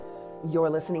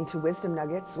You're listening to Wisdom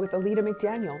Nuggets with Alita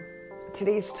McDaniel.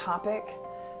 Today's topic,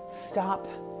 stop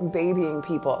babying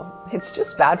people. It's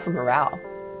just bad for morale.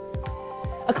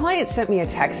 A client sent me a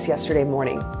text yesterday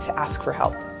morning to ask for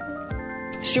help.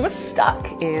 She was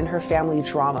stuck in her family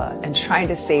drama and trying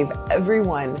to save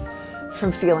everyone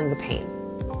from feeling the pain,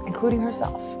 including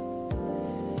herself.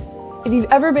 If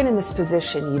you've ever been in this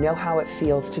position, you know how it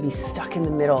feels to be stuck in the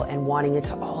middle and wanting it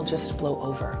to all just blow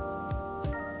over.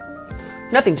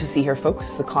 Nothing to see here,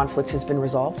 folks. The conflict has been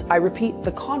resolved. I repeat,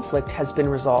 the conflict has been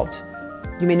resolved.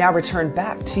 You may now return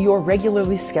back to your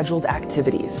regularly scheduled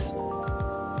activities.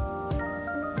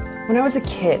 When I was a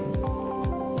kid,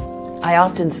 I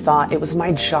often thought it was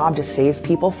my job to save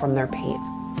people from their pain.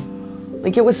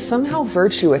 Like it was somehow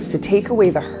virtuous to take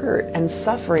away the hurt and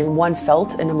suffering one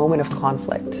felt in a moment of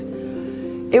conflict.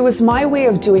 It was my way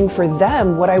of doing for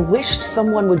them what I wished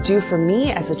someone would do for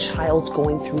me as a child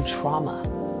going through trauma.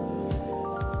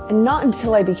 And not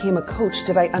until I became a coach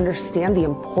did I understand the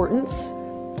importance,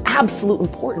 absolute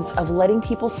importance, of letting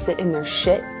people sit in their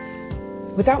shit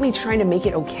without me trying to make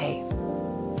it okay.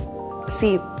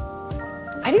 See,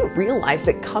 I didn't realize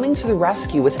that coming to the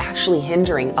rescue was actually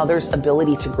hindering others'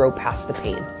 ability to grow past the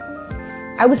pain.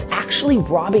 I was actually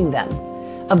robbing them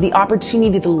of the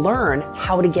opportunity to learn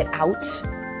how to get out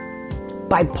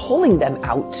by pulling them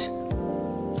out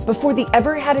before they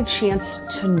ever had a chance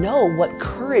to know what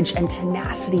courage and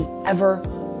tenacity ever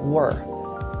were.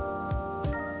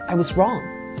 I was wrong.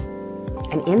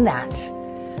 And in that,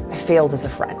 I failed as a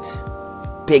friend.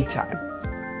 Big time.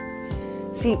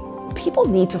 See, people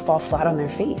need to fall flat on their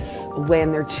face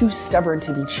when they're too stubborn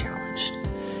to be challenged.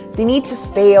 They need to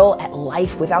fail at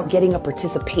life without getting a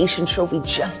participation trophy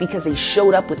just because they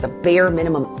showed up with the bare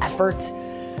minimum effort.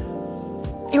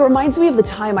 It reminds me of the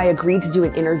time I agreed to do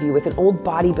an interview with an old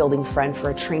bodybuilding friend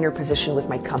for a trainer position with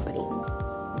my company.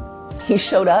 He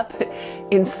showed up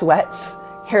in sweats,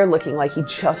 hair looking like he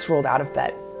just rolled out of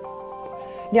bed.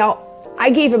 Now, I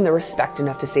gave him the respect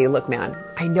enough to say, look, man,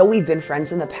 I know we've been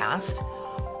friends in the past,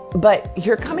 but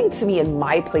you're coming to me in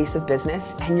my place of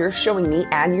business and you're showing me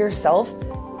and yourself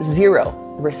zero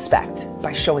respect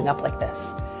by showing up like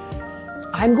this.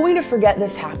 I'm going to forget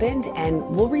this happened and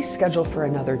we'll reschedule for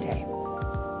another day.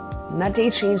 And that day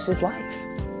changed his life.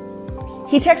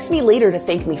 He texted me later to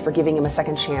thank me for giving him a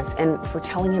second chance and for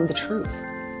telling him the truth.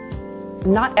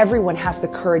 Not everyone has the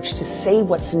courage to say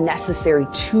what's necessary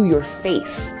to your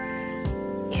face.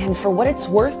 And for what it's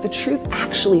worth, the truth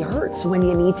actually hurts when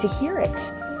you need to hear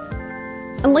it.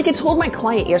 And like I told my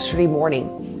client yesterday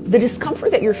morning, the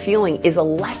discomfort that you're feeling is a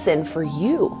lesson for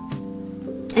you.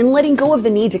 And letting go of the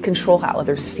need to control how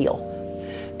others feel.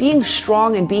 Being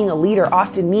strong and being a leader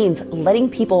often means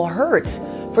letting people hurt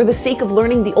for the sake of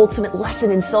learning the ultimate lesson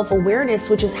in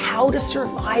self-awareness, which is how to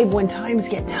survive when times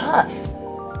get tough.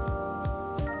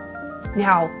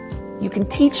 Now, you can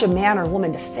teach a man or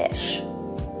woman to fish,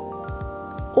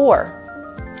 or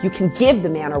you can give the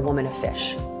man or woman a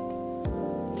fish.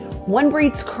 One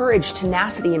breeds courage,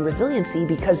 tenacity, and resiliency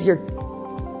because you're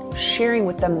sharing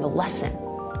with them the lesson.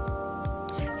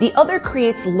 The other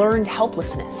creates learned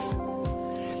helplessness.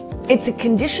 It's a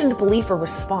conditioned belief or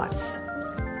response,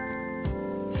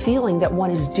 feeling that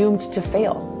one is doomed to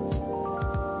fail.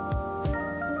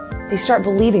 They start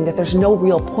believing that there's no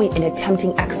real point in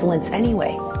attempting excellence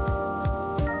anyway,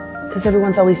 because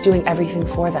everyone's always doing everything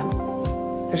for them.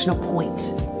 There's no point.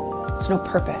 There's no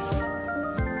purpose.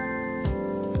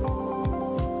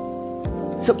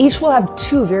 So each will have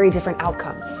two very different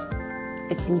outcomes.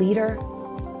 It's leader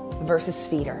versus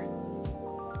feeder.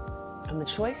 And the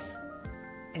choice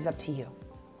is up to you.